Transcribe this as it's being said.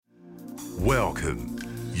Welcome.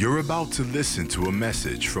 You're about to listen to a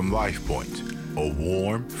message from LifePoint, a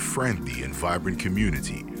warm, friendly, and vibrant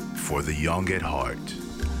community for the young at heart.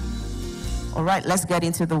 All right, let's get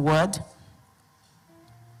into the word.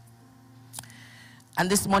 And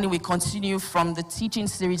this morning we continue from the teaching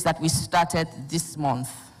series that we started this month,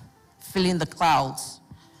 Filling the Clouds.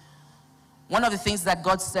 One of the things that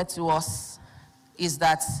God said to us is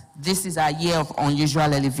that this is our year of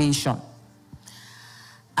unusual elevation.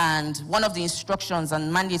 And one of the instructions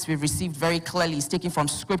and mandates we've received very clearly is taken from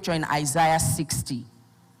scripture in Isaiah 60.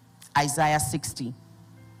 Isaiah 60.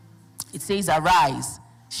 It says, "Arise,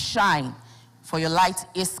 shine, for your light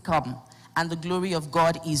is come, and the glory of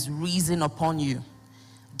God is risen upon you.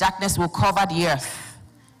 Darkness will cover the earth."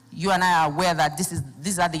 You and I are aware that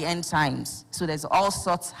these are the end times. So there's all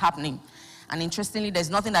sorts happening. And interestingly, there's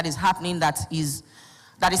nothing that is happening that is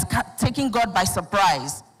taking God by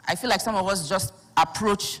surprise. I feel like some of us just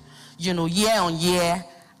approach, year on year,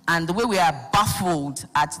 and the way we are baffled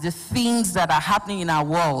at the things that are happening in our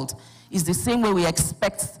world is the same way we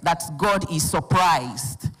expect that God is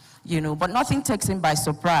surprised, but nothing takes him by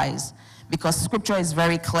surprise because scripture is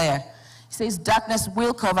very clear. It says, "Darkness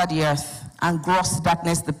will cover the earth and gross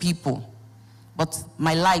darkness the people. But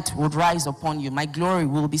my light will rise upon you. My glory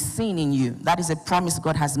will be seen in you." That is a promise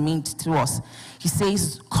God has made to us. He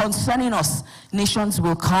says, "Concerning us, nations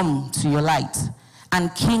will come to your light,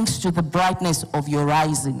 and kings to the brightness of your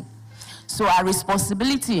rising." So our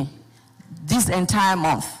responsibility this entire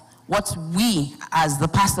month, what we as the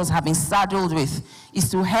pastors have been saddled with, is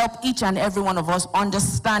to help each and every one of us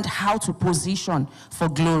understand how to position for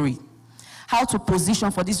glory, how to position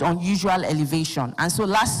for this unusual elevation. And so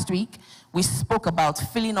last week, we spoke about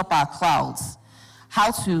filling up our clouds,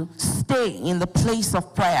 how to stay in the place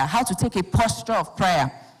of prayer, how to take a posture of prayer,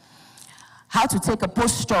 how to take a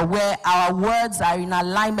posture where our words are in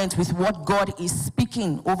alignment with what God is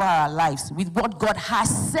speaking over our lives, with what God has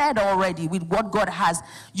said already, with what God has,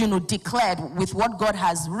 declared, with what God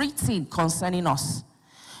has written concerning us.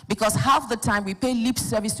 Because half the time we pay lip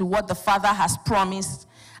service to what the Father has promised,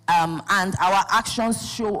 and our actions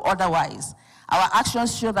show otherwise. Our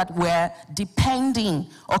actions show that we're depending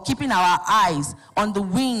or keeping our eyes on the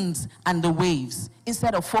winds and the waves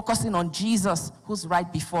instead of focusing on Jesus who's right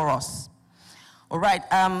before us. All right,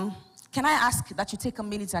 can I ask that you take a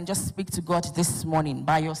minute and just speak to God this morning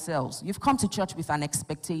by yourselves? You've come to church with an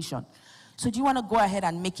expectation. So do you want to go ahead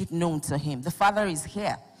and make it known to him? The Father is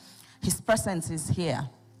here. His presence is here.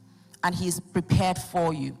 And he is prepared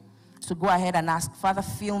for you. So go ahead and ask, "Father,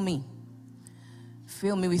 fill me.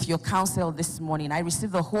 Fill me with your counsel this morning. I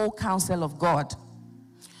receive the whole counsel of God.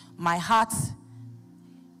 My heart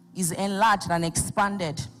is enlarged and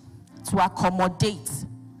expanded to accommodate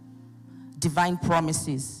divine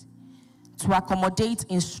promises, to accommodate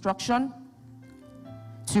instruction,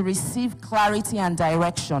 to receive clarity and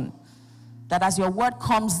direction. That as your word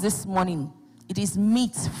comes this morning, it is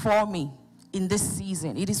meat for me in this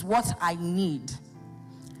season. It is what I need.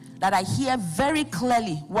 That I hear very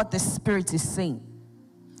clearly what the Spirit is saying.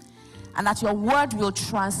 And that your word will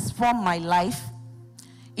transform my life.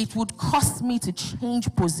 It would cause me to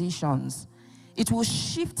change positions. It will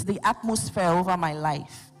shift the atmosphere over my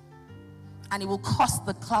life. And it will cause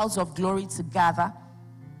the clouds of glory to gather,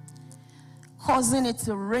 causing it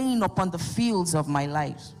to rain upon the fields of my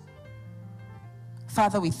life.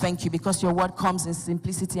 Father, we thank you because your word comes in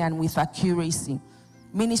simplicity and with accuracy,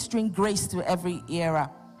 ministering grace to every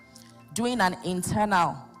era, doing an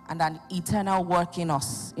internal and an eternal work in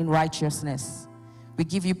us in righteousness. We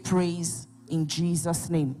give you praise in Jesus'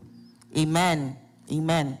 name. Amen.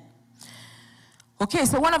 Amen. Okay,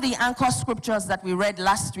 so one of the anchor scriptures that we read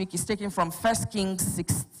last week is taken from 1 Kings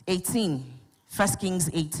 18. 1 Kings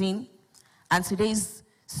 18. And today's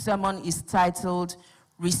sermon is titled,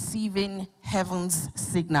 Receiving Heaven's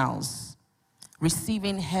Signals.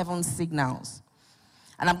 Receiving Heaven's Signals.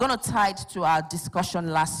 And I'm going to tie it to our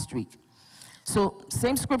discussion last week. So,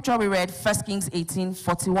 same scripture we read, 1 Kings 18,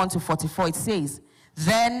 41 to 44. It says,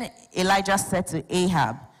 "Then Elijah said to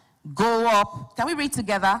Ahab, go up." Can we read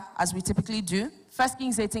together as we typically do? 1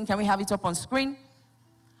 Kings 18, can we have it up on screen?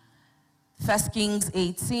 1 Kings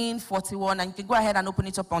 18, 41. And you can go ahead and open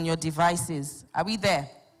it up on your devices. Are we there?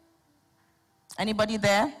 Anybody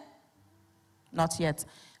there? Not yet.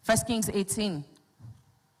 1 Kings 18.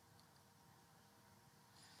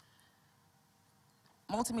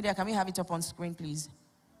 Multimedia, can we have it up on screen, please?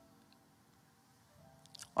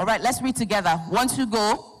 All right, let's read together. 1, 2,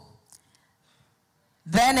 go.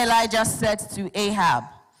 Then Elijah said to Ahab,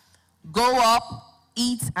 "Go up,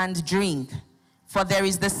 eat and drink, for there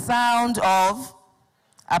is the sound of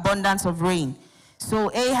abundance of rain."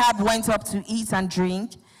 So Ahab went up to eat and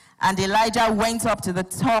drink, and Elijah went up to the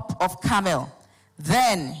top of Carmel.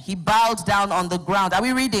 Then he bowed down on the ground. Are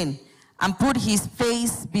we reading? And put his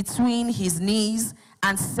face between his knees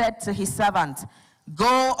and said to his servant,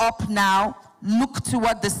 "Go up now, look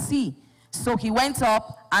toward the sea." So he went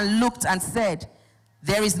up and looked and said,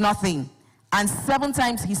 "There is nothing." And 7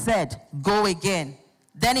 times he said, "Go again."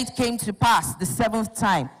 Then it came to pass the 7th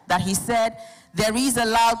time that he said, there is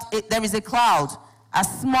a cloud as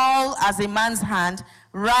small as a man's hand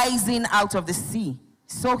rising out of the sea.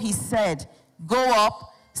 So he said, "Go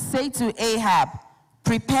up, say to Ahab,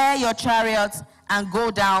 prepare your chariots and go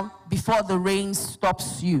down before the rain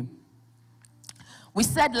stops you." We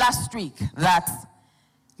said last week that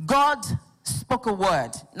God spoke a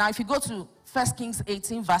word. Now, if you go to 1 Kings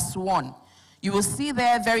 18, verse 1, you will see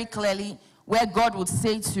there very clearly where God would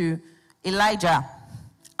say to Elijah,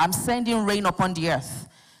 "I'm sending rain upon the earth."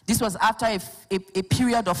 This was after a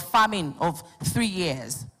period of famine of 3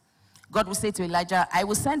 years. God will say to Elijah, "I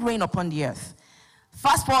will send rain upon the earth."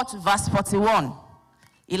 Fast forward to verse 41.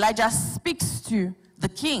 Elijah speaks to the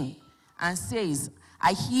king and says,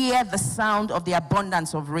 "I hear the sound of the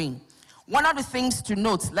abundance of rain." One of the things to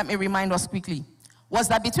note, let me remind us quickly, was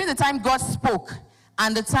that between the time God spoke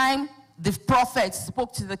and the time the prophet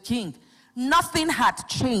spoke to the king, nothing had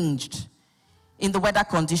changed in the weather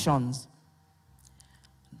conditions.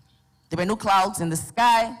 There were no clouds in the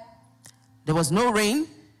sky. There was no rain,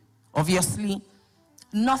 obviously.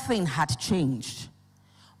 Nothing had changed.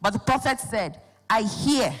 But the prophet said, "I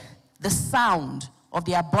hear the sound of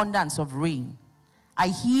the abundance of rain." I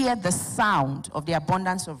hear the sound of the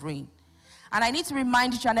abundance of rain. And I need to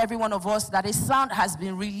remind each and every one of us that a sound has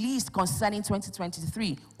been released concerning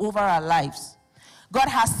 2023 over our lives. God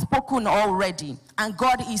has spoken already, and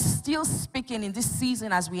God is still speaking in this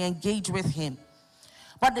season as we engage with him.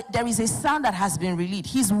 But there is a sound that has been released.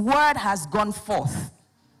 His word has gone forth.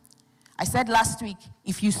 I said last week,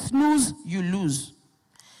 if you snooze, you lose.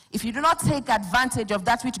 If you do not take advantage of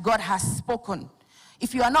that which God has spoken,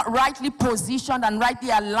 if you are not rightly positioned and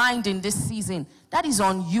rightly aligned in this season, that is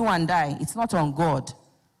on you and I. It's not on God.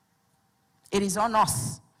 It is on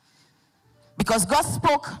us. Because God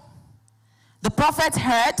spoke, the prophet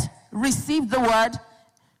heard, received the word,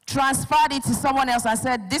 transferred it to someone else and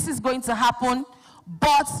said, "This is going to happen."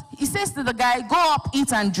 But he says to the guy, "Go up,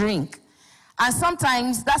 eat and drink." And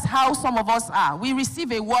sometimes that's how some of us are. We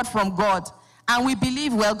receive a word from God and we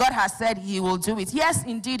believe, well, God has said he will do it. Yes,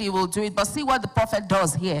 indeed, he will do it. But see what the prophet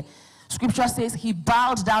does here. Scripture says he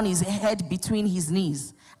bowed down his head between his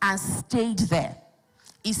knees and stayed there.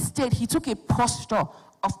 He stayed. He took a posture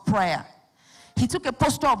of prayer. He took a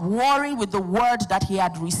posture of warring with the word that he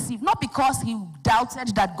had received. Not because he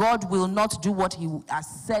doubted that God will not do what he has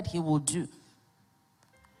said he will do,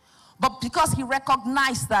 but because he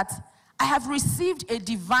recognized that I have received a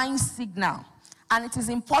divine signal, and it is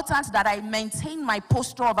important that I maintain my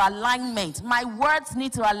posture of alignment. My words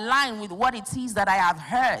need to align with what it is that I have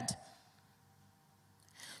heard,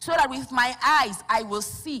 so that with my eyes I will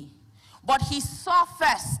see. But he saw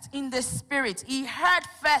first in the spirit. He heard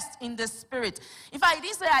first in the spirit. In fact, he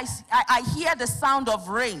didn't say, I hear the sound of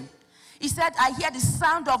rain. He said, I hear the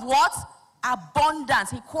sound of what?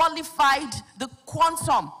 Abundance. He qualified the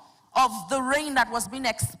quantum of the rain that was being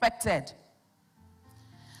expected.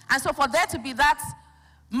 And so for there to be that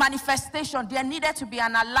manifestation, there needed to be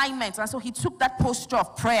an alignment. And so he took that posture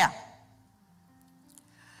of prayer.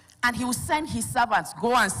 And he will send his servants,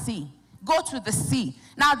 go and see. Go to the sea.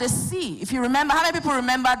 Now the sea, if you remember, how many people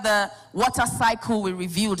remember the water cycle we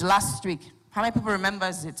reviewed last week? How many people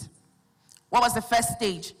remembers it? What was the first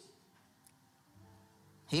stage?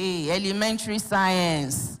 Hey, elementary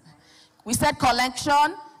science. We said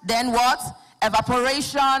collection, then what?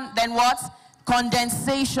 Evaporation, then what?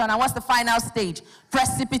 Condensation. And what's the final stage?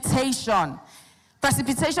 Precipitation.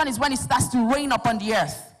 Precipitation is when it starts to rain upon the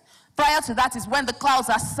earth. Prior to that is when the clouds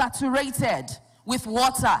are saturated with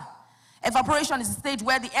water. Evaporation is the stage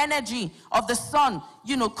where the energy of the sun,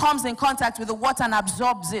 comes in contact with the water and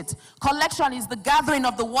absorbs it. Collection is the gathering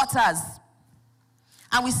of the waters.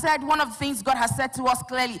 And we said one of the things God has said to us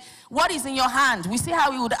clearly, what is in your hand? We see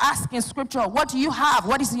how he would ask in scripture, what do you have?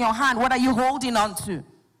 What is in your hand? What are you holding on to?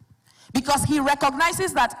 Because he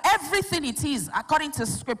recognizes that everything it is, according to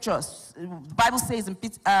scriptures, the Bible says in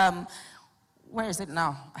where is it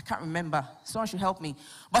now? I can't remember. Someone should help me.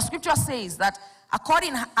 But scripture says that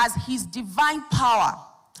according as his divine power,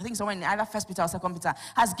 I think somewhere in either 1 Peter or 2 Peter,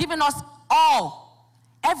 has given us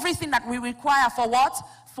everything that we require for what?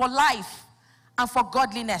 For life and for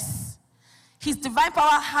godliness. His divine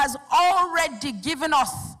power has already given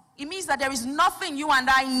us. It means that there is nothing you and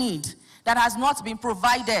I need that has not been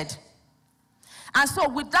provided. And so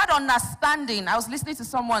with that understanding, I was listening to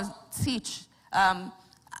someone teach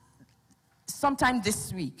sometime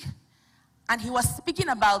this week. And he was speaking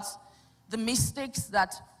about the mistakes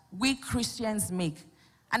that we Christians make.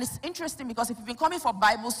 And it's interesting because if you've been coming for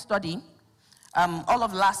Bible study all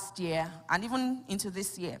of last year and even into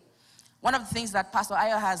this year, one of the things that Pastor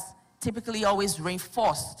Ayo has typically always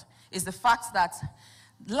reinforced is the fact that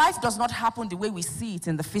life does not happen the way we see it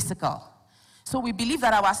in the physical. So we believe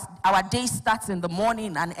that our day starts in the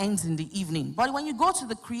morning and ends in the evening. But when you go to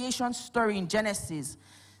the creation story in Genesis,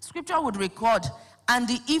 Scripture would record, and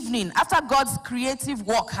the evening, after God's creative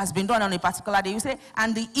work has been done on a particular day, you say,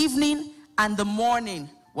 and the evening and the morning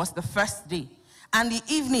was the first day. And the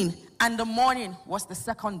evening and the morning was the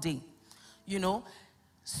second day. You know,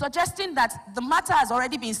 suggesting that the matter has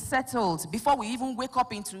already been settled before we even wake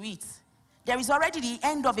up into it. There is already the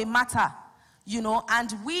end of a matter, you know,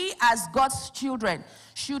 and we as God's children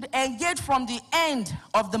should engage from the end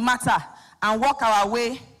of the matter and walk our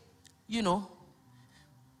way, you know,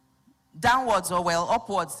 downwards or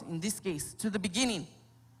upwards in this case, to the beginning.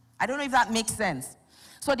 I don't know if that makes sense.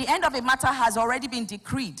 So the end of a matter has already been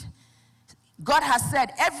decreed. God has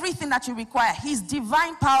said everything that you require, His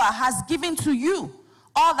divine power has given to you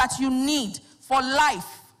all that you need for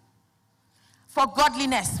life, for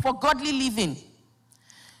godliness, for godly living.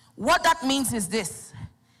 What that means is this.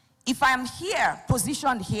 If I am here,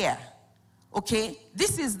 positioned here, okay,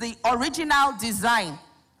 this is the original design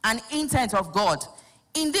and intent of God.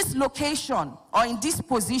 In this location or in this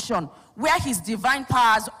position where His divine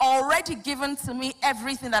power has already given to me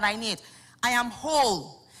everything that I need, I am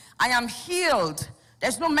whole. I am healed.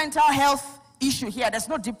 There's no mental health issue here. There's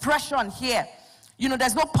no depression here. You know,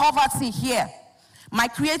 there's no poverty here. My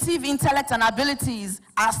creative intellect and abilities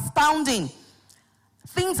are astounding.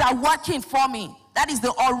 Things are working for me. That is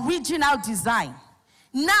the original design.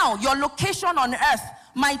 Now, your location on earth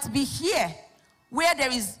might be here, where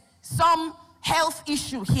there is some health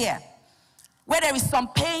issue here, where there is some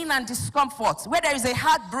pain and discomfort, where there is a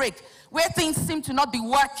heartbreak, where things seem to not be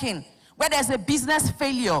working, where there's a business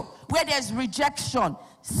failure, where there's rejection.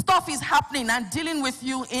 Stuff is happening and dealing with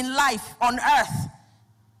you in life on earth.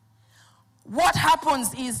 What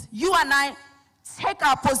happens is you and I take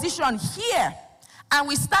our position here and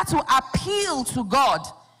we start to appeal to God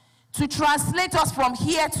to translate us from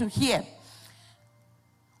here to here.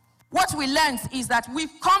 What we learned is that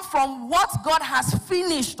we've come from what God has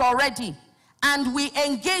finished already, and we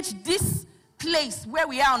engage this place where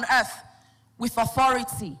we are on earth with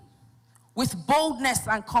authority, with boldness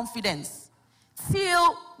and confidence,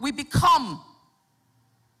 till we become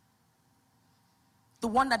the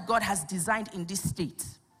one that God has designed in this state.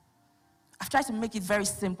 I've tried to make it very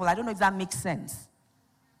simple. I don't know if that makes sense.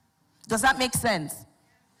 Does that make sense?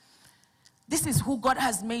 This is who God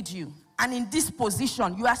has made you. And in this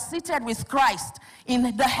position, you are seated with Christ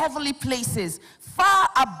in the heavenly places, far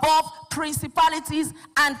above principalities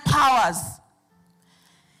and powers.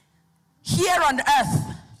 Here on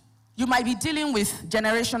earth, you might be dealing with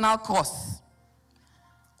generational curse,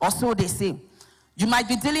 or so they say. You might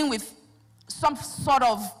be dealing with some sort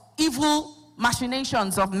of evil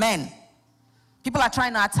machinations of men. People are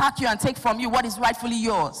trying to attack you and take from you what is rightfully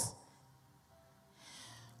yours.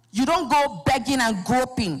 You don't go begging and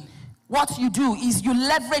groping. What you do is you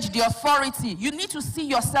leverage the authority. You need to see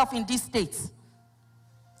yourself in this state.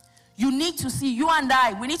 You need to see, you and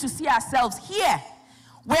I, we need to see ourselves here,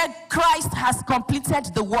 where Christ has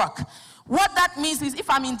completed the work. What that means is if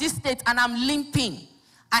I'm in this state and I'm limping,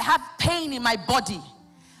 I have pain in my body,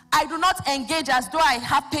 I do not engage as though I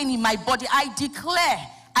have pain in my body. I declare,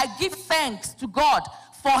 I give thanks to God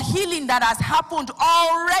for healing that has happened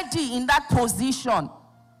already in that position.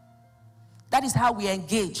 That is how we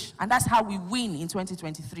engage, and that's how we win in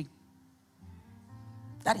 2023.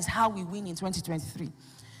 That is how we win in 2023.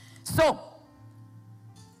 So,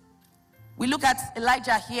 we look at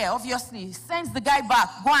Elijah here. Obviously, he sends the guy back.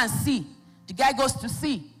 Go and see. The guy goes to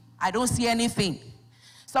see. I don't see anything.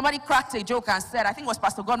 Somebody cracked a joke and said, I think it was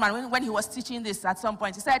Pastor Godman, when he was teaching this at some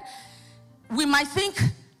point, he said, we might think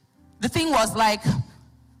the thing was like,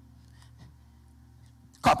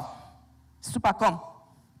 come, super, come.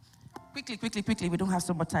 Quickly, we don't have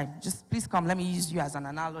so much time. Just please come, let me use you as an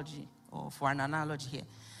analogy, or for an analogy here.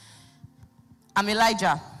 I'm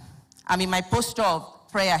Elijah. I'm in my posture of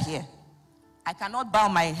prayer here. I cannot bow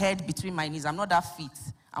my head between my knees. I'm not that fit.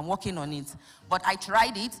 I'm working on it. But I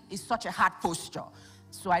tried it. It's such a hard posture.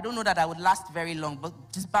 So I don't know that I would last very long, but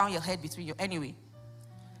just bow your head between you anyway.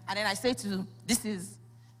 And then I say to, this is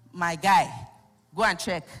my guy. Go and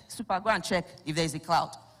check. Super, go and check if there's a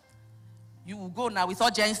cloud. You will go now with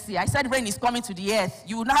urgency. I said rain is coming to the earth.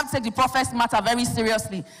 You will now take the prophet's matter very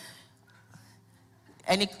seriously.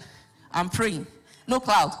 I'm praying. No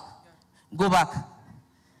cloud. Go back.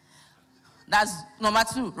 That's number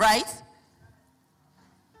 2, right?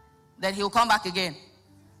 Then he'll come back again.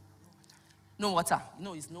 No water.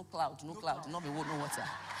 No, it's no cloud. No cloud. No water.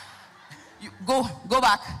 You go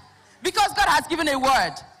back. Because God has given a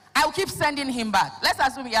word, I will keep sending him back. Let's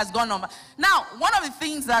assume he has gone on. Now, one of the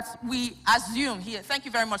things that we assume here, thank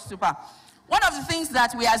you very much, Super. One of the things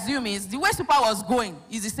that we assume is the way Super was going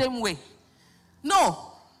is the same way.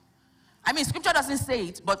 No. I mean, scripture doesn't say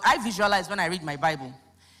it, but I visualize when I read my Bible.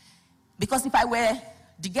 Because if I were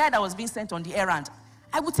the guy that was being sent on the errand,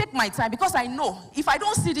 I would take my time because I know if I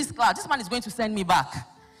don't see this cloud, this man is going to send me back.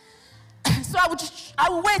 So I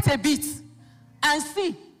would wait a bit and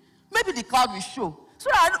see. Maybe the cloud will show. So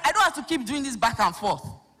that I don't have to keep doing this back and forth.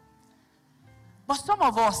 But some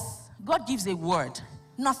of us, God gives a word.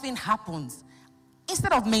 Nothing happens.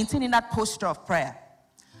 Instead of maintaining that posture of prayer,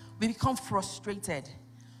 we become frustrated.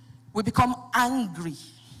 We become angry.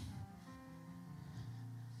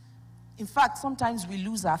 In fact, sometimes we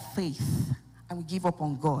lose our faith and we give up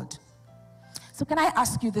on God. So can I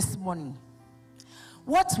ask you this morning,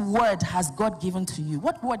 what word has God given to you?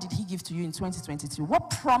 What word did he give to you in 2022? What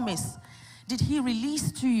promise did he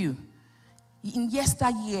release to you in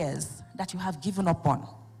yesteryears that you have given up on?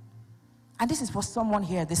 And this is for someone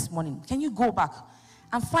here this morning. Can you go back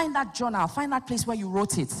and find that journal, find that place where you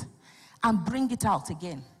wrote it, and bring it out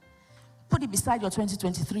again? Put it beside your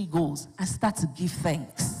 2023 goals and start to give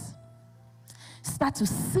thanks. Start to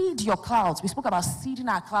seed your clouds. We spoke about seeding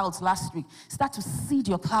our clouds last week. Start to seed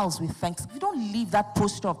your clouds with thanks. You don't leave that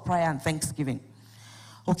posture of prayer and thanksgiving.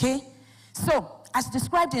 Okay? So, as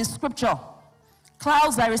described in scripture,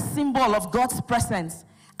 clouds are a symbol of God's presence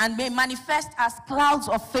and may manifest as clouds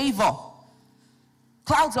of favor,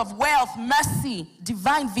 clouds of wealth, mercy,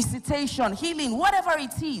 divine visitation, healing, whatever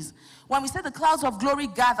it is. When we say the clouds of glory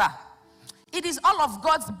gather, it is all of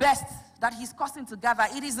God's best that he's causing to gather.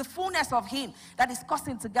 It is the fullness of him that is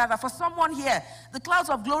causing to gather. For someone here, the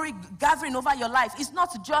clouds of glory gathering over your life is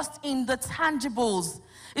not just in the tangibles.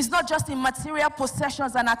 It's not just in material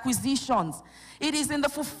possessions and acquisitions. It is in the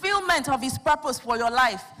fulfillment of his purpose for your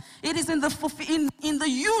life. It is in the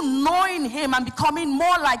you knowing him and becoming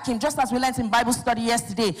more like him, just as we learned in Bible study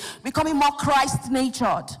yesterday, becoming more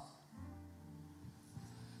Christ-natured.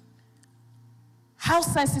 How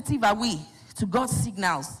sensitive are we to God's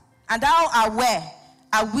signals? And how aware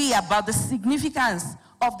are we about the significance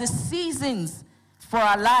of the seasons for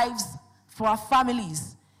our lives, for our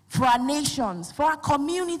families, for our nations, for our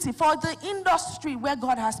community, for the industry where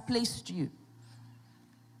God has placed you?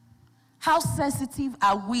 How sensitive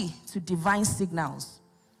are we to divine signals?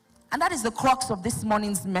 And that is the crux of this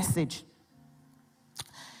morning's message.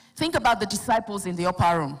 Think about the disciples in the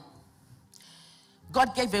upper room.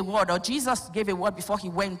 God gave a word, or Jesus gave a word before he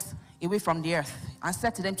went away from the earth and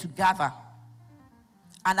said to them to gather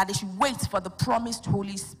and that they should wait for the promised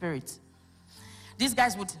Holy Spirit. These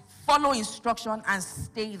guys would follow instruction and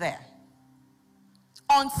stay there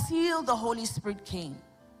until the Holy Spirit came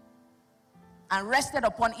and rested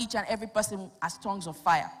upon each and every person as tongues of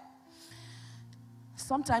fire.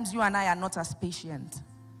 Sometimes you and I are not as patient.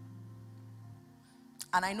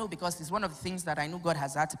 And I know, because it's one of the things that I know God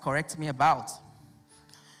has had to correct me about.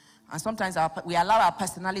 And sometimes we allow our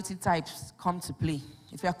personality types come to play.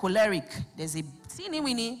 If you're choleric, there's a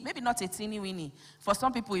teeny-weeny, maybe not a teeny-weeny. For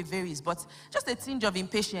some people it varies, but just a tinge of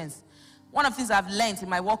impatience. One of the things I've learned in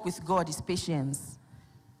my walk with God is patience.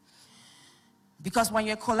 Because when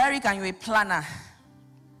you're choleric and you're a planner,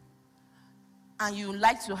 and you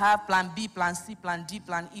like to have plan B, plan C, plan D,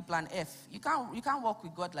 plan E, plan F, you can't walk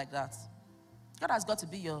with God like that. God has got to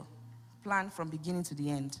be your plan from beginning to the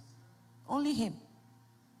end. Only him.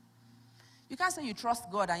 You can't say you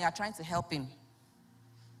trust God and you're trying to help him.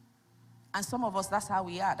 And some of us, that's how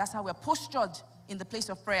we are. That's how we're postured in the place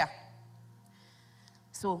of prayer.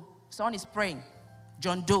 So, someone is praying.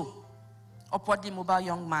 John Doe, upwardly mobile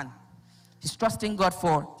young man. He's trusting God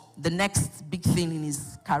for the next big thing in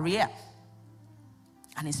his career.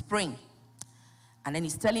 And he's praying. And then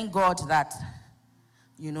he's telling God that,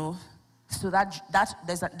 so that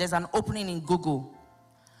there's an opening in Google.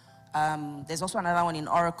 There's also another one in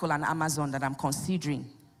Oracle and Amazon that I'm considering.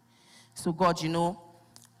 So God,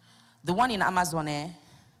 the one in Amazon,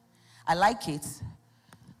 I like it,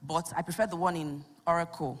 but I prefer the one in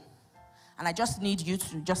Oracle. And I just need you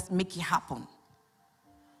to just make it happen.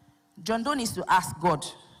 John Doe needs to ask God,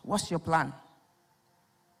 what's your plan?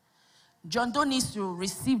 John Doe needs to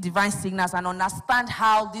receive divine signals and understand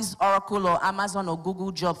how this Oracle or Amazon or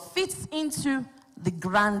Google job fits into the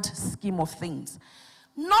grand scheme of things.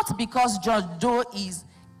 Not because John Doe is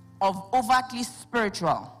overtly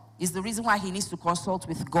spiritual, is the reason why he needs to consult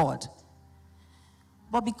with God.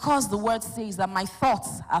 But because the word says that my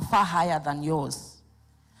thoughts are far higher than yours,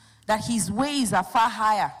 that his ways are far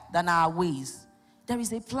higher than our ways. There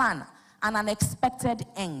is a plan and an expected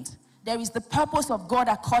end. There is the purpose of God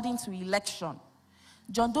according to election.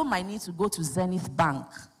 John Doe might need to go to Zenith Bank.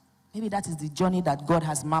 Maybe that is the journey that God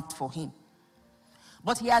has mapped for him.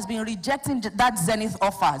 But he has been rejecting that Zenith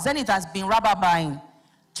offer. Zenith has been rubber buying,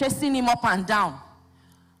 chasing him up and down.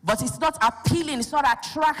 But it's not appealing, it's not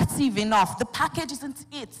attractive enough. The package isn't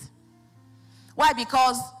it. Why?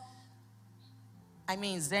 Because,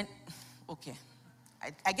 okay.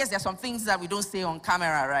 I guess there are some things that we don't say on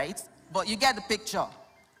camera, right? But you get the picture.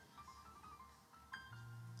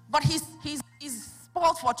 But he's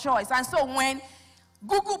spoiled for choice. And so when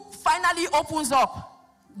Google finally opens up,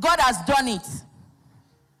 God has done it.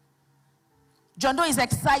 John Doe is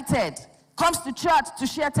excited, comes to church to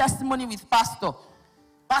share testimony with Pastor.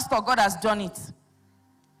 Pastor, God has done it.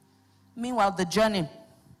 Meanwhile, the journey,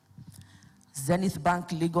 Zenith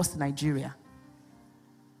Bank, Lagos, Nigeria.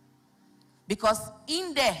 Because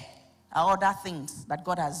in there are other things that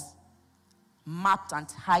God has mapped and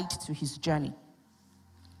tied to his journey.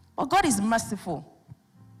 But God is merciful.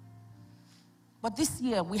 But this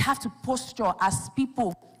year, we have to posture as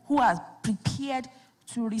people who are prepared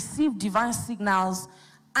to receive divine signals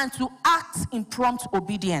and to act in prompt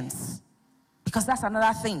obedience. Because that's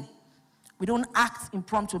another thing. We don't act in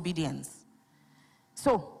prompt obedience.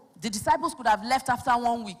 So, the disciples could have left after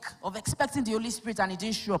 1 week of expecting the Holy Spirit and it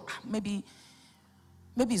didn't show up. Maybe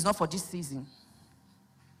it's not for this season.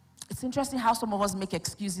 It's interesting how some of us make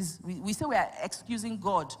excuses. We say we are excusing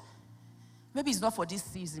God. Maybe it's not for this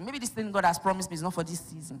season. Maybe this thing God has promised me is not for this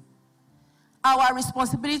season. Our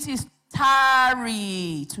responsibility is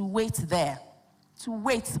to wait there. To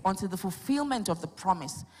wait until the fulfillment of the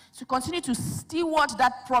promise. To continue to steward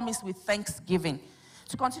that promise with thanksgiving.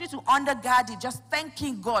 To continue to undergird it, just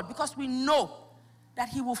thanking God. Because we know that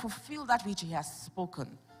he will fulfill that which he has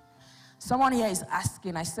spoken. Someone here is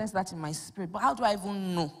asking, I sense that in my spirit, but how do I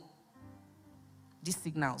even know these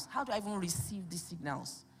signals? How do I even receive these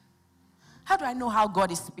signals? How do I know how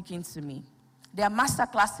God is speaking to me? There are master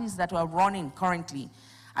classes that we're running currently.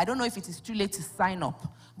 I don't know if it is too late to sign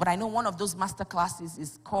up, but I know one of those master classes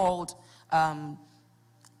is called,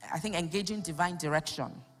 Engaging Divine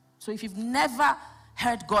Direction. So if you've never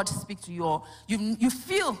heard God speak to you, or you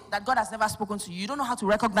feel that God has never spoken to you, you don't know how to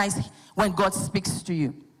recognize when God speaks to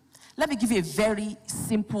you. Let me give you a very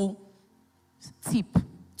simple tip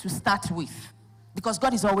to start with. Because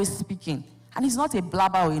God is always speaking. And he's not a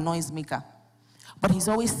blabber or a noisemaker. But he's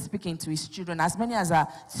always speaking to his children, as many as are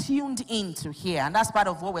tuned in to hear. And that's part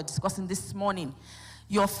of what we're discussing this morning.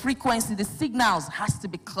 Your frequency, the signals has to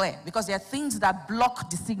be clear. Because there are things that block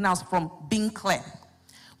the signals from being clear.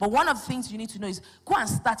 But one of the things you need to know is, go and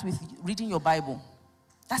start with reading your Bible.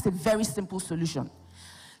 That's a very simple solution.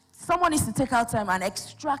 Someone needs to take out time and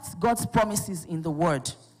extract God's promises in the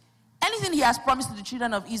Word. Anything he has promised to the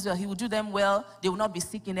children of Israel, he will do them well. They will not be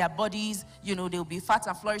sick in their bodies. They will be fat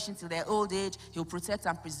and flourishing till their old age. He will protect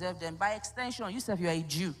and preserve them. By extension, you are a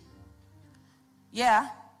Jew. Yeah.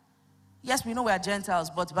 Yes, we know we are Gentiles,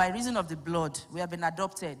 but by reason of the blood, we have been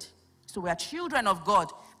adopted. So we are children of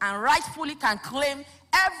God and rightfully can claim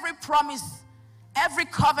every promise, every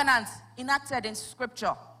covenant enacted in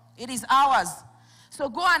Scripture. It is ours. So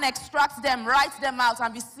go and extract them, write them out,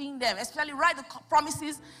 and be seeing them. Especially write the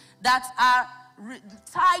promises that are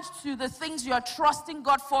tied to the things you're trusting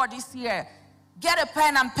God for this year. Get a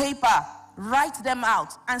pen and paper, write them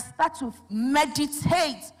out, and start to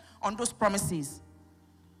meditate on those promises.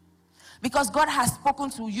 Because God has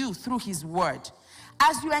spoken to you through his word.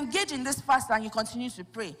 As you engage in this fast and you continue to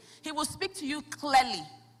pray, he will speak to you clearly.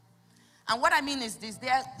 And what I mean is this: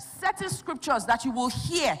 there are certain scriptures that you will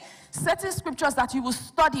hear, certain scriptures that you will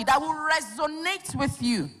study that will resonate with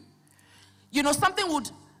you. Something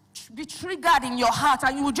would be triggered in your heart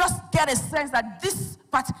and you will just get a sense that this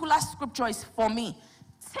particular scripture is for me.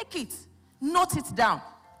 Take it, note it down,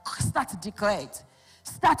 start to declare it,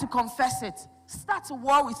 start to confess it, start to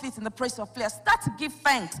war with it in the place of prayer, start to give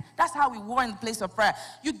thanks. That's how we war in the place of prayer.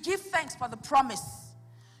 You give thanks for the promise.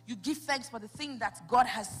 You give thanks for the thing that God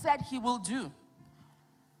has said he will do.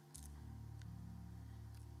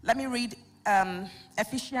 Let me read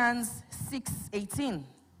Ephesians 6:18.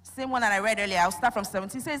 Same one that I read earlier. I'll start from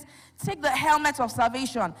 17. It says, take the helmet of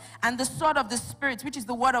salvation and the sword of the Spirit, which is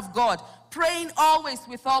the word of God, praying always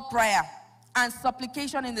with all prayer and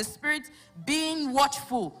supplication in the Spirit, being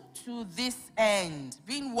watchful to this end.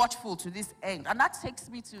 Being watchful to this end. And that takes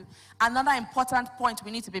me to another important point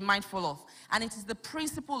we need to be mindful of. And it is the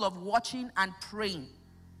principle of watching and praying.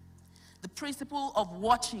 The principle of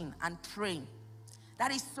watching and praying.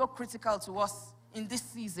 That is so critical to us in this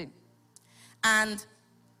season. And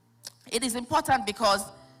it is important because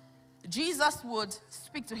Jesus would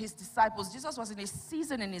speak to his disciples. Jesus was in a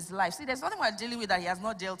season in his life. See, there's nothing we're dealing with that he has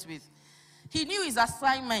not dealt with. He knew his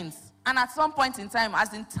assignments. And at some point in time, as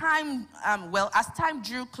time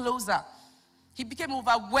drew closer, he became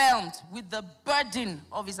overwhelmed with the burden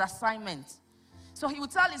of his assignment. So he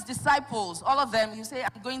would tell his disciples, all of them, he would say,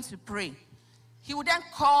 I'm going to pray. He would then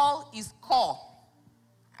call his call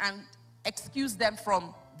and excuse them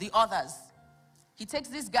from the others. He takes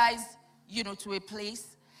these guys, to a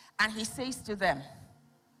place, and he says to them,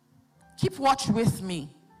 keep watch with me.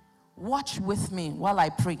 Watch with me while I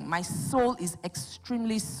pray. My soul is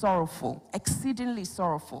extremely sorrowful, exceedingly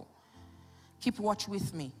sorrowful. Keep watch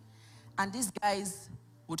with me. And these guys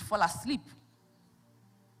would fall asleep.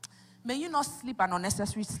 May you not sleep an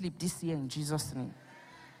unnecessary sleep this year in Jesus' name.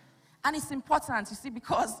 And it's important, you see,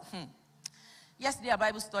 because yesterday at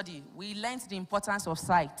Bible study, we learned the importance of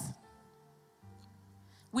sight.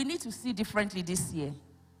 We need to see differently this year.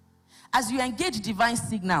 As you engage divine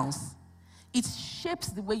signals, it shapes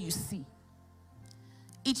the way you see.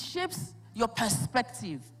 It shapes your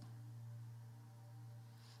perspective.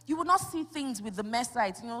 You will not see things with the mere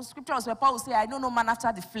sight. Scripture where Paul will say, I know no man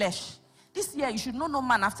after the flesh. This year, you should know no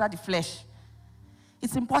man after the flesh.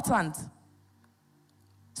 It's important.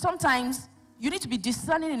 Sometimes, you need to be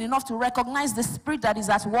discerning enough to recognize the spirit that is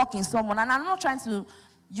at work in someone. And I'm not trying to,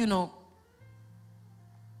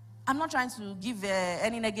 I'm not trying to give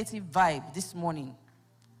any negative vibe this morning.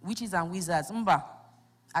 Witches and wizards,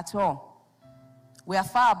 at all. We are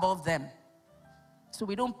far above them. So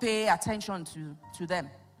we don't pay attention to them.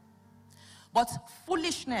 But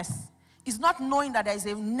foolishness is not knowing that there is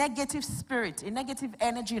a negative spirit, a negative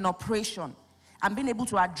energy in operation, and being able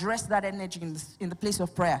to address that energy in the place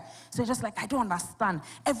of prayer. So it's just like, I don't understand.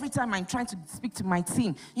 Every time I'm trying to speak to my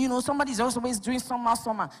team, somebody's always doing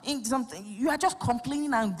something. You are just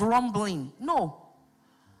complaining and grumbling. No.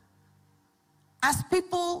 As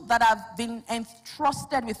people that have been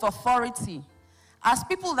entrusted with authority, as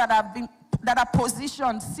people that are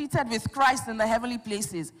positioned, seated with Christ in the heavenly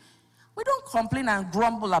places, we don't complain and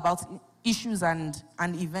grumble about issues and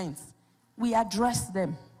events. We address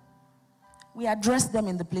them. We address them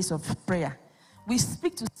in the place of prayer. We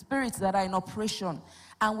speak to spirits that are in operation,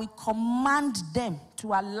 and we command them to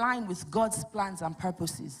align with God's plans and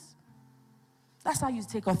purposes. That's how you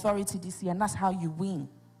take authority this year, and that's how you win.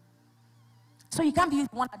 So you can't be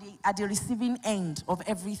one at the receiving end of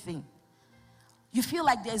everything. You feel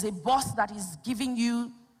like there's a boss that is giving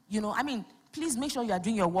you, please make sure you are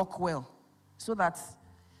doing your work well, so that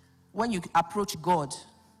when you approach God,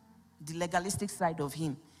 the legalistic side of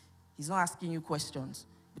him, he's not asking you questions.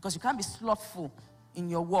 Because you can't be slothful in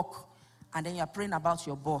your work and then you're praying about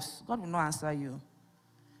your boss. God will not answer you.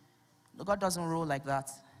 God doesn't roll like that.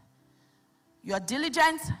 You are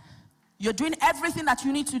diligent. You're doing everything that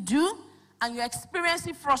you need to do. And you're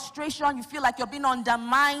experiencing frustration. You feel like you're being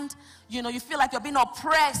undermined. You feel like you're being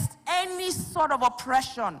oppressed. Any sort of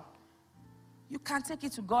oppression. You can take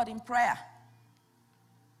it to God in prayer.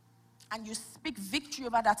 And you speak victory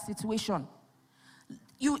over that situation.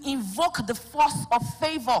 You invoke the force of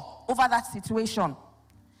favor over that situation.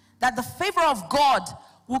 That the favor of God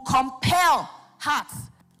will compel hearts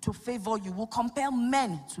to favor you, will compel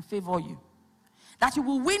men to favor you. That you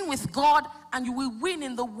will win with God and you will win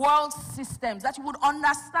in the world systems. That you would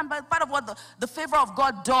understand, but part of what the favor of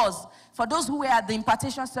God does. For those who were at the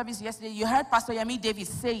impartation service yesterday, you heard Pastor Yemi David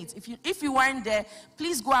say it. If you weren't there,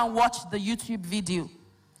 please go and watch the YouTube video.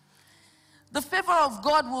 The favor of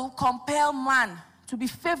God will compel man to be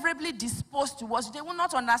favorably disposed towards you. They will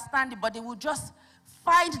not understand it, but they will just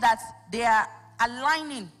find that they are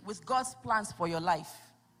aligning with God's plans for your life.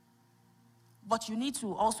 But you need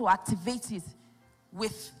to also activate it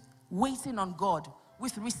with waiting on God,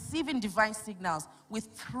 with receiving divine signals,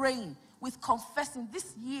 with praying, with confessing.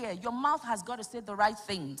 This year, your mouth has got to say the right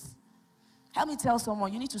things. Help me tell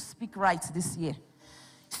someone, you need to speak right this year.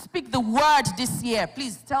 Speak the word this year.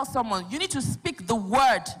 Please tell someone, you need to speak the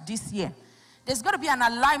word this year. There's got to be an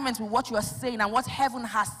alignment with what you are saying and what heaven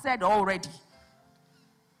has said already.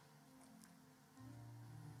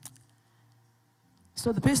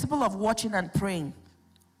 So the principle of watching and praying.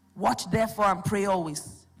 Watch therefore and pray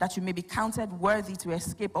always, that you may be counted worthy to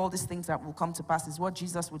escape all these things that will come to pass, is what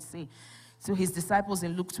Jesus would say to his disciples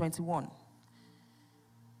in Luke 21.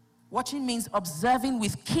 Watching means observing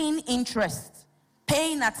with keen interest,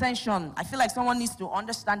 paying attention. I feel like someone needs to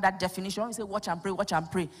understand that definition. We say watch and pray, watch and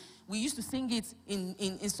pray. We used to sing it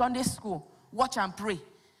in Sunday school, watch and pray.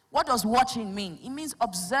 What does watching mean? It means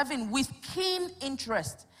observing with keen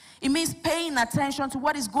interest. It means paying attention to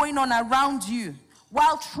what is going on around you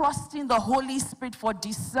while trusting the Holy Spirit for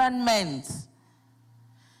discernment.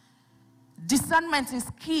 Discernment is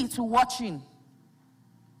key to watching.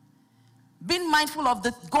 Being mindful of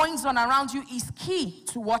the goings on around you is key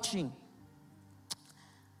to watching.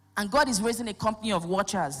 And God is raising a company of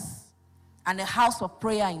watchers and a house of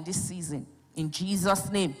prayer in this season. In Jesus'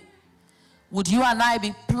 name. Would you and I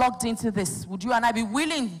be plugged into this? Would you and I be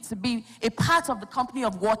willing to be a part of the company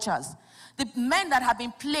of watchers? The men that have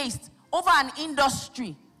been placed over an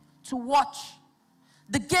industry to watch.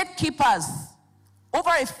 The gatekeepers over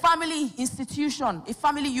a family institution, a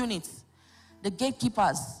family unit. The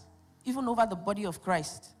gatekeepers, even over the body of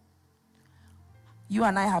Christ. You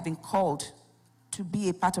and I have been called to be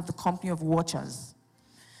a part of the company of watchers.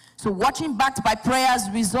 So watching backed by prayers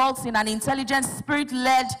results in an intelligent,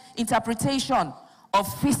 spirit-led interpretation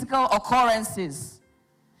of physical occurrences.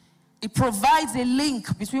 It provides a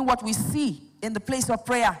link between what we see in the place of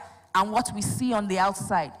prayer and what we see on the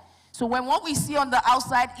outside. So when what we see on the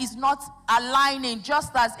outside is not aligning,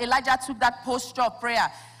 just as Elijah took that posture of prayer,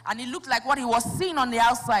 and it looked like what he was seeing on the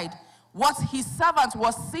outside, what his servant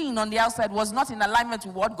was seeing on the outside was not in alignment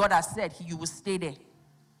with what God has said, you will stay there.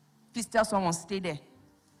 Please tell someone, stay there.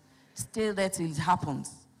 Stay there till it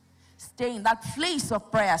happens. Stay in that place of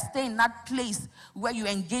prayer. Stay in that place where you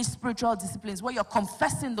engage spiritual disciplines, where you're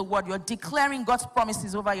confessing the word, you're declaring God's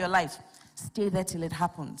promises over your life. Stay there till it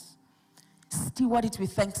happens. Steward it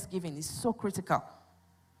with thanksgiving. It's so critical.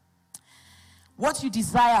 What you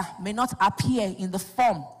desire may not appear in the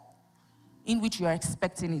form in which you are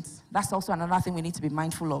expecting it. That's also another thing we need to be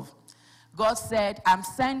mindful of. God said, I'm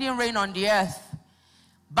sending rain on the earth.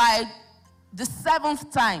 By the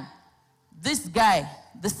 7th time, this guy,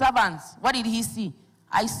 the servant, what did he see?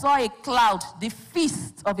 I saw a cloud, the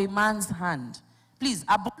fist of a man's hand. Please,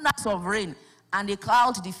 abundance of rain and a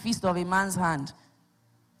cloud, the fist of a man's hand.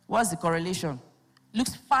 What's the correlation?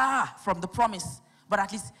 Looks far from the promise, but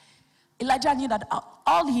at least Elijah knew that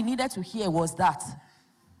all he needed to hear was that.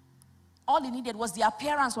 All he needed was the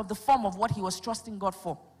appearance of the form of what he was trusting God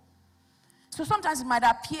for. So sometimes it might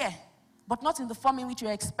appear, but not in the form in which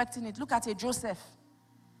you're expecting it. Look at a Joseph.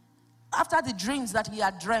 After the dreams that he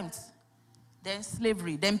had dreamt, then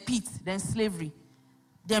slavery, then pit, then slavery,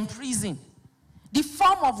 then prison. The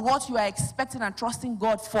form of what you are expecting and trusting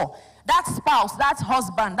God for, that spouse, that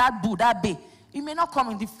husband, that boo, that babe, it may not come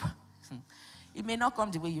in it may not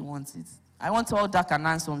come the way you want it. I want all dark and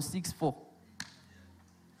handsome, 6'4".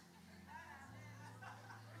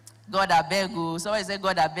 God I beg you. Somebody say,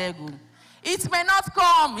 God I beg you. It may not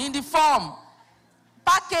come in the form.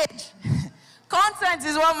 Package. Content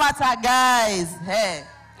is what matters, guys. Hey,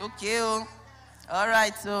 okay. All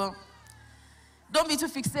right, so don't be too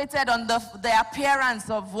fixated on the appearance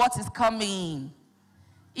of what is coming.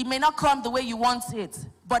 It may not come the way you want it,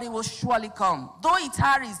 but it will surely come. Though it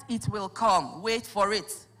tarries, it will come. Wait for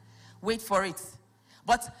it. Wait for it.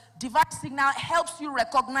 But divine signal helps you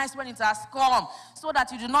recognize when it has come, so that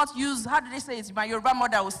you do not use, how do they say it? My Yoruba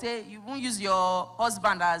mother will say, you won't use your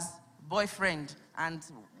husband as boyfriend and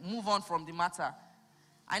move on from the matter.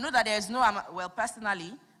 I know that there is no, well,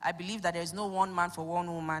 personally, I believe that there is no one man for one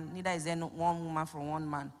woman, neither is there no one woman for one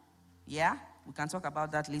man. Yeah? We can talk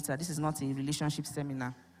about that later. This is not a relationship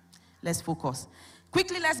seminar. Let's focus.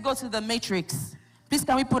 Quickly, let's go to the matrix. Please,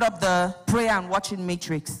 can we put up the prayer and watching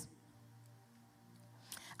matrix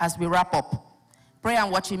as we wrap up? Prayer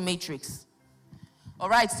and watching matrix. All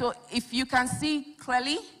right, so if you can see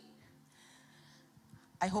clearly,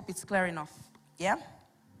 I hope it's clear enough. Yeah?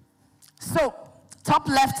 So, top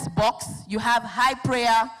left box, you have high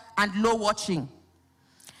prayer and low watching.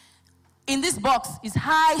 In this box is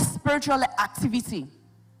high spiritual activity,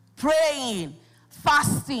 praying,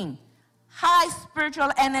 fasting, high spiritual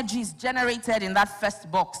energies generated in that first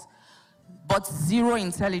box, but zero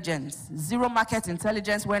intelligence, zero market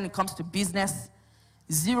intelligence when it comes to business,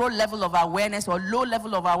 zero level of awareness or low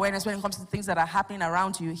level of awareness when it comes to things that are happening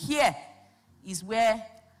around you. Here is where,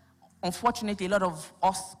 unfortunately, a lot of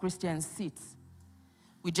us Christians sit.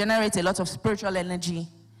 We generate a lot of spiritual energy,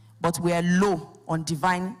 but we are low on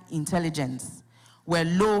divine intelligence. We're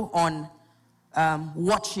low on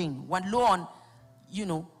watching. We're low on,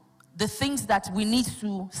 the things that we need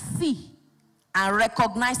to see and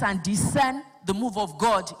recognize and discern the move of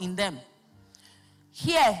God in them.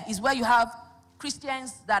 Here is where you have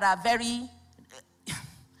Christians that are very,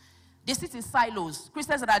 they sit in silos.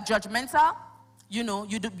 Christians that are judgmental. You know,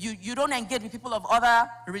 you don't engage with people of other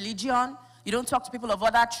religion. You don't talk to people of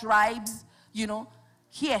other tribes, you know.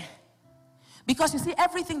 Here. Because you see,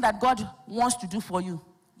 everything that God wants to do for you,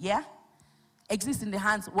 yeah, exists in the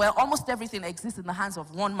hands, well, almost everything exists in the hands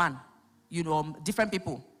of one man, you know, different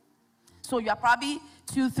people. So you are probably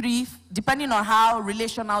 2, 3, depending on how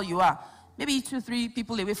relational you are, maybe 2, 3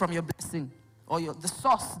 people away from your blessing, or the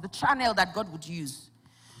source, the channel that God would use.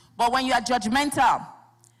 But when you are judgmental,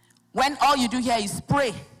 when all you do here is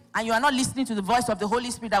pray, and you are not listening to the voice of the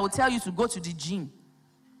Holy Spirit that will tell you to go to the gym,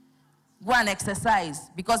 go and exercise,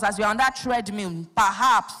 because as you're on that treadmill,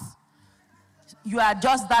 perhaps you are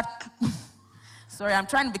just that, sorry, I'm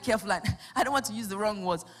trying to be careful, I don't want to use the wrong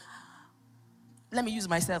words. Let me use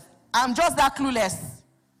myself. I'm just that clueless,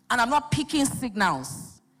 and I'm not picking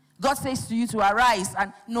signals. God says to you to arise,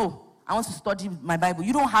 and no, I want to study my Bible.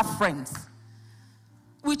 You don't have friends.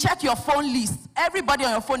 We check your phone list. Everybody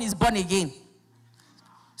on your phone is born again.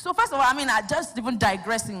 So first of all, I just even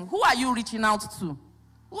digressing. Who are you reaching out to?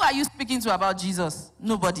 Who are you speaking to about Jesus?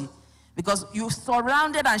 Nobody. Because you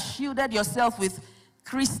surrounded and shielded yourself with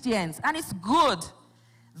Christians. And it's good.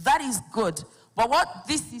 That is good. But what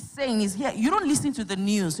this is saying is here, you don't listen to the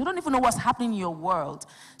news. You don't even know what's happening in your world.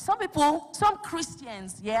 Some people, some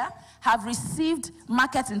Christians, yeah, have received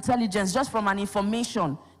market intelligence just from an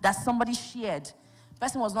information that somebody shared.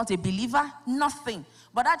 Person was not a believer, nothing.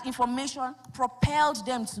 But that information propelled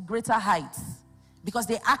them to greater heights because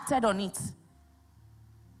they acted on it.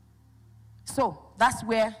 So that's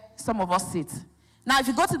where some of us sit. Now, if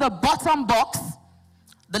you go to the bottom box,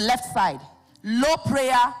 the left side, low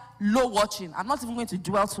prayer, low watching. I'm not even going to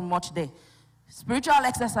dwell too much there. Spiritual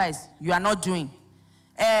exercise, you are not doing.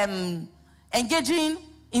 Engaging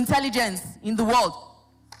intelligence in the world,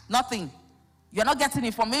 nothing. You're not getting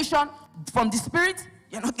information from the spirit.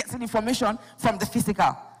 You're not getting information from the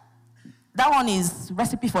physical. That one is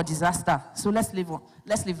recipe for disaster. So let's leave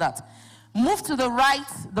that. Move to the right,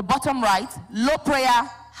 the bottom right, low prayer,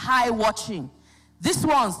 high watching. These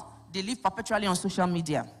ones, they live perpetually on social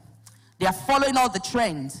media. They are following all the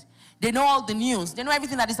trends. They know all the news. They know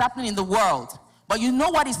everything that is happening in the world. But you know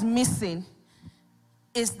what is missing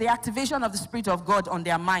is the activation of the Spirit of God on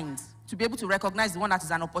their minds, to be able to recognize the one that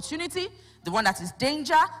is an opportunity, the one that is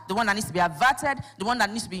danger, the one that needs to be averted, the one that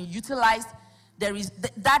needs to be utilized.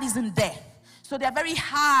 That isn't there. So they're very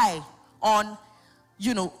high on,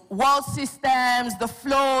 world systems, the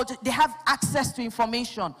flow. They have access to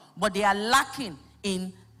information, but they are lacking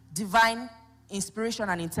in divine inspiration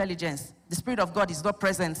and intelligence. The Spirit of God is not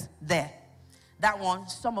present there. That one,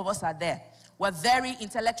 some of us are there. We're very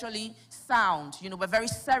intellectually sound, we're very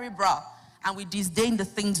cerebral, and we disdain the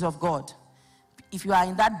things of God. If you are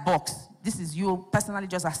in that box, this is you personally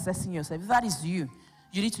just assessing yourself. If that is you,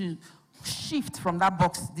 you need to shift from that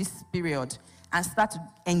box this period and start to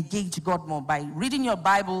engage God more by reading your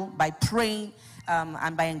Bible, by praying,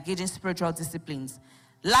 and by engaging spiritual disciplines.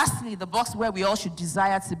 Lastly, the box where we all should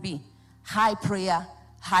desire to be, high prayer,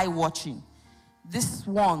 high watching. These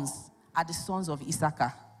ones are the sons of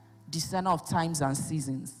Issachar, discerner of times and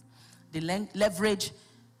seasons. They leverage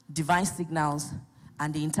divine signals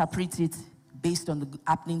and they interpret it based on the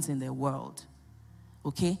happenings in their world.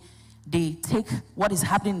 Okay? They take what is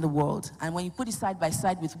happening in the world, and when you put it side by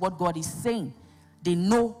side with what God is saying, they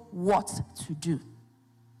know what to do.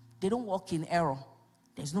 They don't walk in error.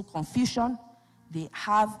 There's no confusion. They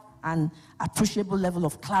have an appreciable level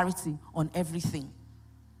of clarity on everything.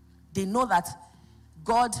 They know that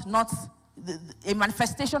God a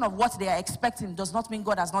manifestation of what they are expecting does not mean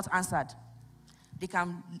God has not answered. They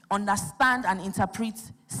can understand and interpret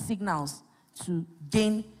signals to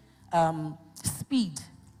gain speed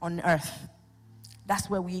on earth. That's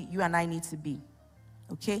where you and I need to be.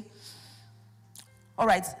 Okay? All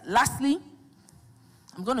right, lastly,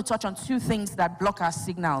 I'm going to touch on 2 things that block our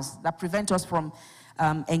signals, that prevent us from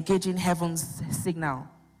engaging heaven's signal.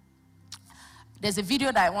 There's a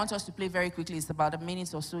video that I want us to play very quickly. It's about a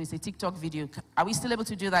minute or so. It's a TikTok video. Are we still able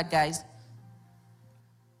to do that, guys?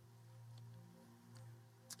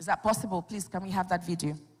 Is that possible? Please, can we have that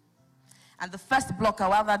video? And the first blocker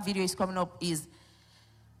while that video is coming up is...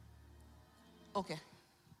 Okay.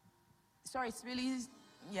 Sorry, it's really...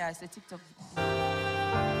 Yeah, it's a TikTok video.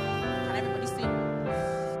 Can everybody see?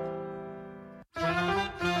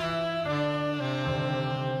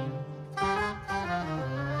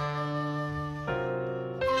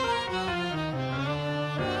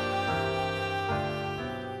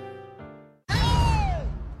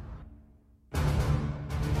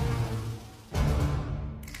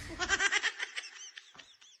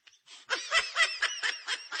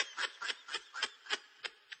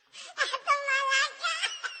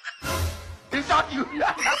 It's not you.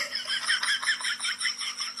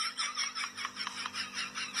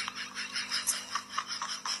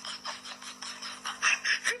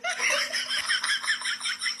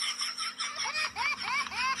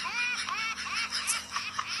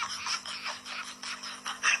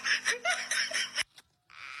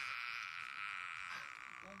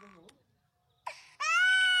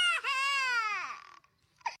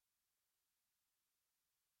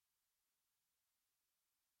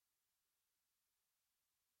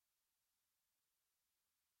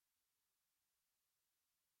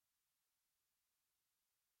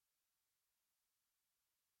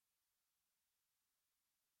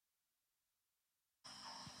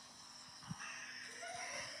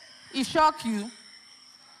 It shock you.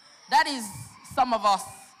 That is some of us.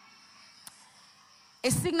 A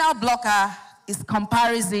signal blocker is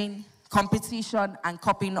comparison, competition, and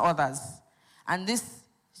copying others. And this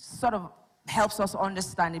sort of helps us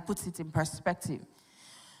understand, it puts it in perspective.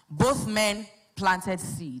 Both men planted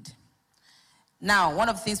seed. Now, one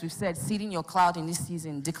of the things we've said, seeding your cloud in this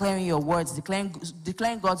season, declaring your words,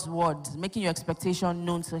 declaring God's words, making your expectation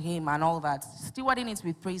known to Him and all that, stewarding it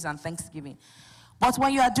with praise and thanksgiving. But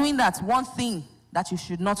when you are doing that, one thing that you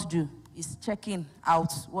should not do is checking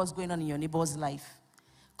out what's going on in your neighbor's life.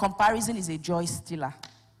 Comparison is a joy stealer.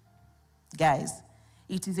 Guys,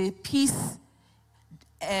 it is a peace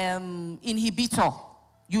inhibitor.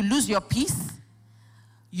 You lose your peace,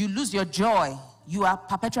 you lose your joy, you are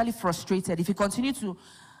perpetually frustrated. If you continue to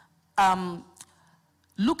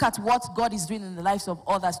look at what God is doing in the lives of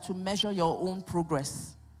others to measure your own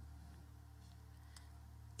progress,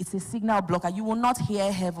 it's a signal blocker. You will not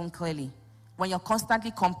hear heaven clearly. When you're constantly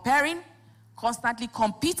comparing, constantly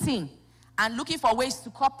competing, and looking for ways to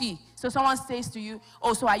copy. So someone says to you,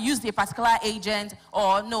 oh, so I used a particular agent,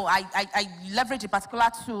 or no, I leverage a particular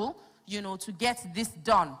tool, to get this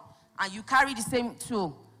done. And you carry the same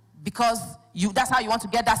tool because that's how you want to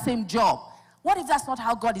get that same job. What if that's not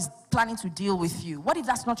how God is planning to deal with you? What if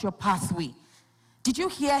that's not your pathway? Did you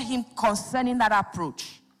hear Him concerning that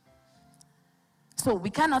approach? So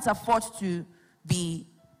we cannot afford to be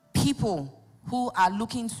people who are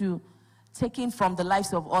looking to take in from the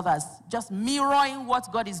lives of others, just mirroring what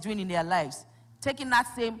God is doing in their lives. Taking that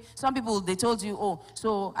same, some people, they told you, oh,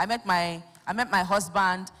 so I met my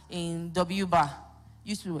husband in W Bar.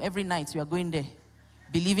 Every night you are going there,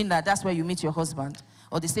 believing that that's where you meet your husband.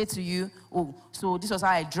 Or they say to you, oh, so this was how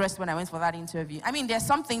I dressed when I went for that interview. I mean, there's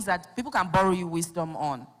some things that people can borrow you wisdom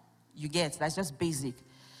on. You get, that's just basic.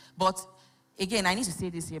 But again, I need to say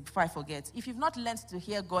this here before I forget. If you've not learned to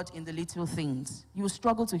hear God in the little things, you will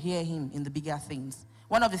struggle to hear Him in the bigger things.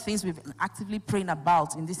 One of the things we've been actively praying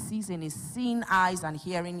about in this season is seeing eyes and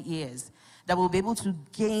hearing ears, that we'll be able to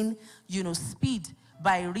gain, speed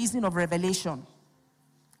by reason of revelation.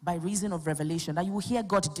 By reason of revelation, that you will hear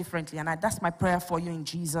God differently. And that's my prayer for you in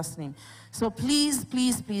Jesus' name. So please,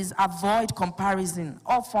 please, please avoid comparison,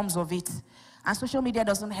 all forms of it. And social media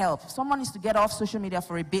doesn't help. Someone needs to get off social media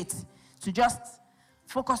for a bit to just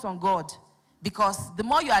focus on God. Because the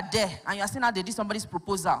more you are there and you are seeing how they did somebody's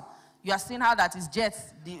proposal, you are seeing how that is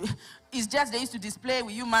jets. It's jets they used to display, will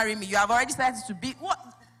you marry me? You have already started to be, what?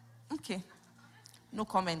 Okay. No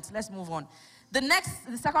comment. Let's move on. The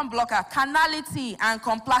second blocker, carnality and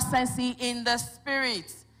complacency in the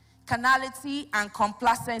spirit. Carnality and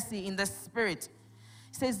complacency in the spirit.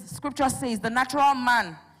 Scripture says, the natural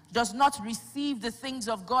man does not receive the things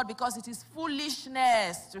of God because it is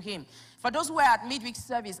foolishness to him. For those who were at midweek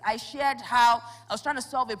service, I shared how I was trying to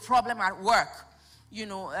solve a problem at work,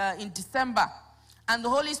 in December. And the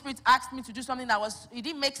Holy Spirit asked me to do something it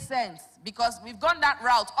didn't make sense because we've gone that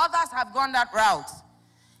route. Others have gone that route.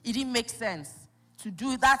 It didn't make sense to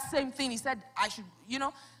do that same thing. He said, I should,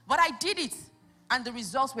 but I did it. And the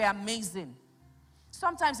results were amazing.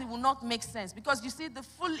 Sometimes it will not make sense because you see,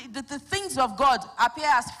 the things of God appear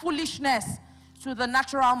as foolishness to the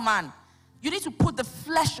natural man. You need to put the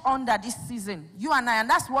flesh under this season, you and I, and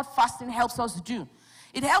that's what fasting helps us do.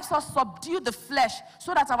 It helps us subdue the flesh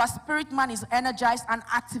so that our spirit man is energized and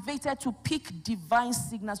activated to pick divine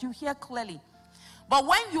signals. You hear clearly. But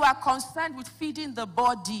when you are concerned with feeding the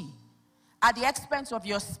body at the expense of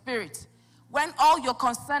your spirit, when all we are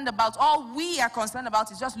concerned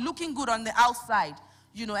about is just looking good on the outside,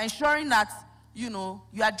 ensuring that,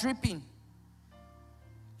 you are dripping,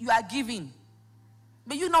 you are giving.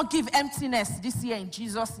 May you not give emptiness this year in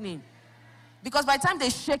Jesus' name. Because by the time they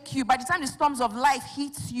shake you, by the time the storms of life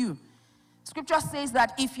hits you, Scripture says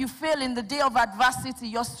that if you fail in the day of adversity,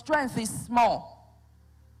 your strength is small.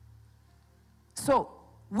 So,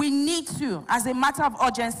 we need to, as a matter of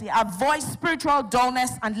urgency, avoid spiritual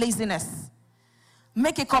dullness and laziness.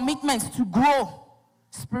 Make a commitment to grow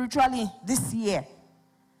spiritually this year.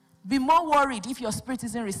 Be more worried if your spirit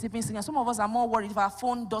isn't receiving signals. Some of us are more worried if our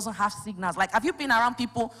phone doesn't have signals. Like, have you been around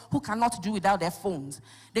people who cannot do without their phones?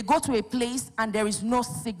 They go to a place and there is no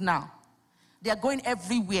signal. They are going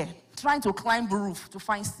everywhere, trying to climb the roof to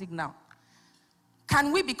find signal.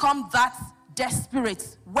 Can we become that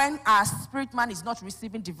desperate when our spirit man is not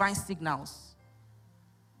receiving divine signals?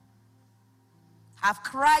 I've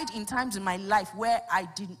cried in times in my life where I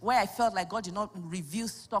felt like God did not reveal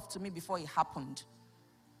stuff to me before it happened.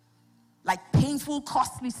 Like painful,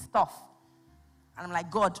 costly stuff. And I'm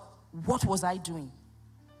like, God, what was I doing?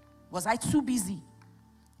 Was I too busy?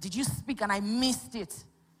 Did you speak and I missed it?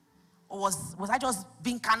 Or was I just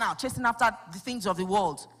being carnal, chasing after the things of the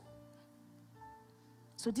world?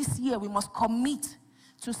 So this year we must commit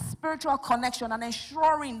to spiritual connection and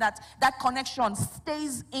ensuring that that connection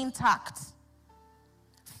stays intact.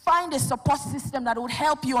 Find a support system that would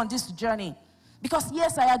help you on this journey. Because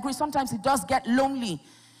yes, I agree, sometimes it does get lonely.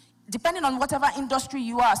 Depending on whatever industry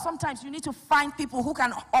you are, sometimes you need to find people who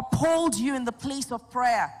can uphold you in the place of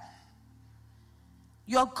prayer.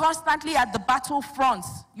 You're constantly at the battlefront.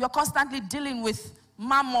 You're constantly dealing with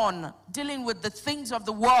mammon, dealing with the things of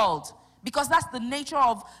the world, because that's the nature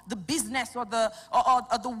of the business or the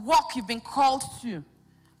work you've been called to.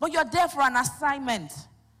 But you're there for an assignment.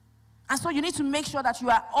 And so you need to make sure that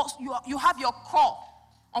you have your core.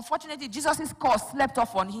 Unfortunately, Jesus' core slept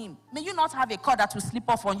off on him. May you not have a core that will slip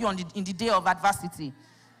off on you in the day of adversity.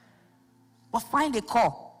 But find a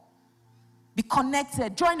core. Be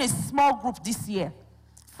connected. Join a small group this year.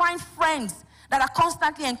 Find friends that are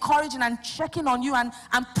constantly encouraging and checking on you and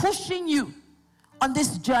pushing you on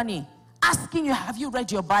this journey. Asking you, have you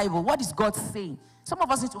read your Bible? What is God saying? Some of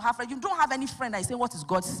us need to have friends. You don't have any friend that is saying, what is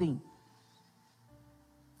God saying?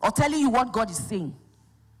 Or telling you what God is saying.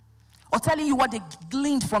 Or telling you what they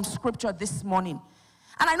gleaned from scripture this morning.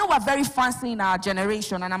 And I know we're very fancy in our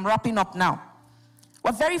generation, and I'm wrapping up now.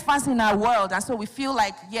 We're very fancy in our world, and so we feel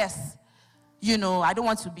like, yes, you know, I don't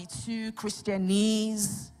want to be too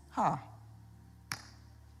Christianese.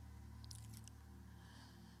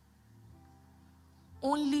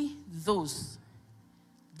 Only those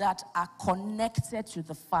that are connected to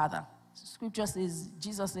the Father. Scripture says,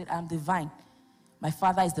 Jesus said, I'm the vine. My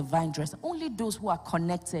Father is the vine dresser. Only those who are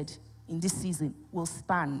connected in this season will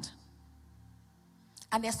stand.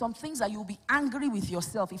 And there's some things that you'll be angry with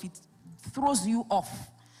yourself if it throws you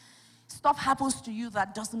off. Stuff happens to you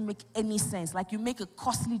that doesn't make any sense. Like you make a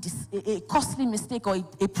costly mistake or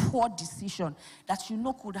a poor decision that you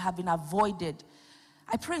know could have been avoided.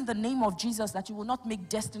 I pray in the name of Jesus that you will not make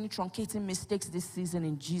destiny truncating mistakes this season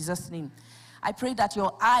in Jesus' name. I pray that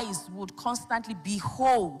your eyes would constantly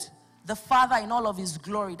behold the Father in all of his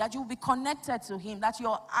glory, that you will be connected to him, that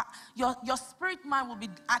your spirit man will be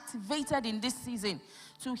activated in this season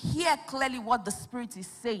to hear clearly what the Spirit is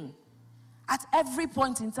saying at every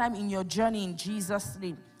point in time in your journey in Jesus'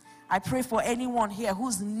 name. I pray for anyone here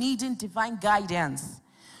who's needing divine guidance.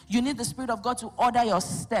 You need the Spirit of God to order your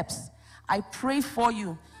steps. I pray for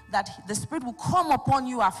you that the Spirit will come upon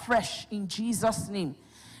you afresh in Jesus' name.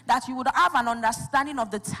 That you would have an understanding of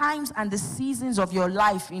the times and the seasons of your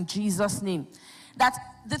life in Jesus' name. That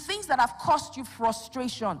the things that have caused you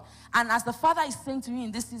frustration, and as the Father is saying to you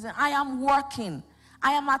in this season, I am working.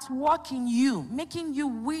 I am at work in you, making you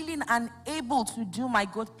willing and able to do my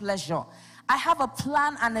good pleasure. I have a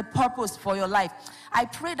plan and a purpose for your life. I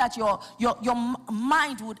pray that your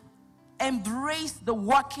mind would embrace the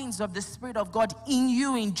workings of the Spirit of God in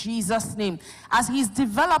you in Jesus' name. As he's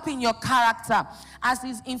developing your character, as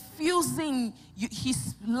he's infusing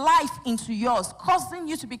his life into yours, causing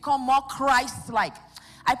you to become more Christ-like.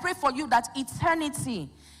 I pray for you that eternity,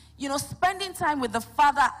 spending time with the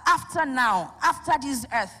Father after this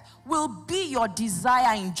earth, will be your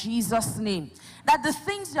desire in Jesus' name. That the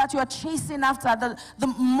things that you're chasing after, the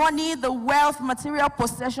money, the wealth, material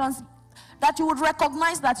possessions, that you would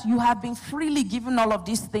recognize that you have been freely given all of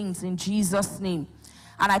these things in Jesus' name.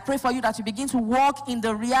 And I pray for you that you begin to walk in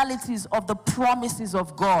the realities of the promises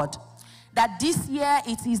of God. That this year,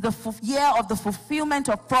 it is the year of the fulfillment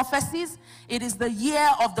of prophecies. It is the year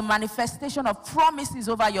of the manifestation of promises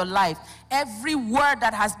over your life. Every word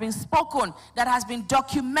that has been spoken, that has been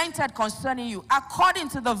documented concerning you, according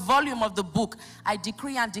to the volume of the book, I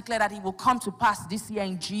decree and declare that it will come to pass this year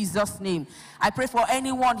in Jesus' name. I pray for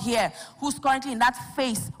anyone here who's currently in that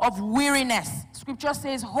phase of weariness. Scripture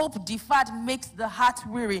says, hope deferred makes the heart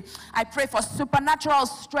weary. I pray for supernatural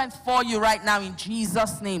strength for you right now in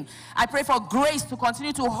Jesus' name. I pray pray for grace to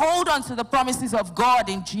continue to hold on to the promises of God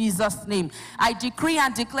in Jesus' name. I decree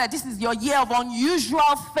and declare this is your year of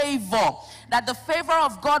unusual favor, that the favor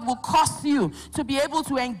of God will cause you to be able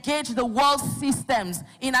to engage the world systems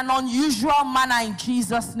in an unusual manner in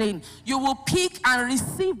Jesus' name. You will pick and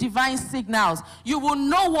receive divine signals. You will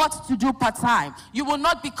know what to do per time. You will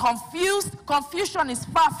not be confused. Confusion is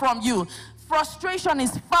far from you. Frustration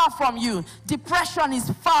is far from you. Depression is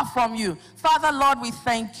far from you. Father, Lord, we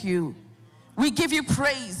thank you. We give you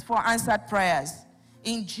praise for answered prayers.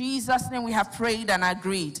 In Jesus' name we have prayed and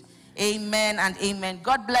agreed. Amen and amen.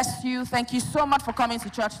 God bless you. Thank you so much for coming to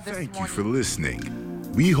church this morning. Thank you for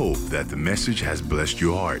listening. We hope that the message has blessed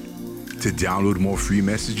your heart. To download more free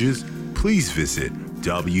messages, please visit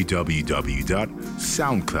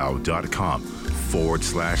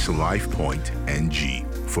www.soundcloud.com/LifePointNG.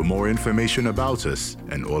 For more information about us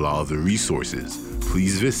and all our other resources,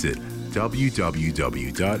 please visit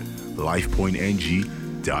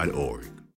www.lifepointng.org.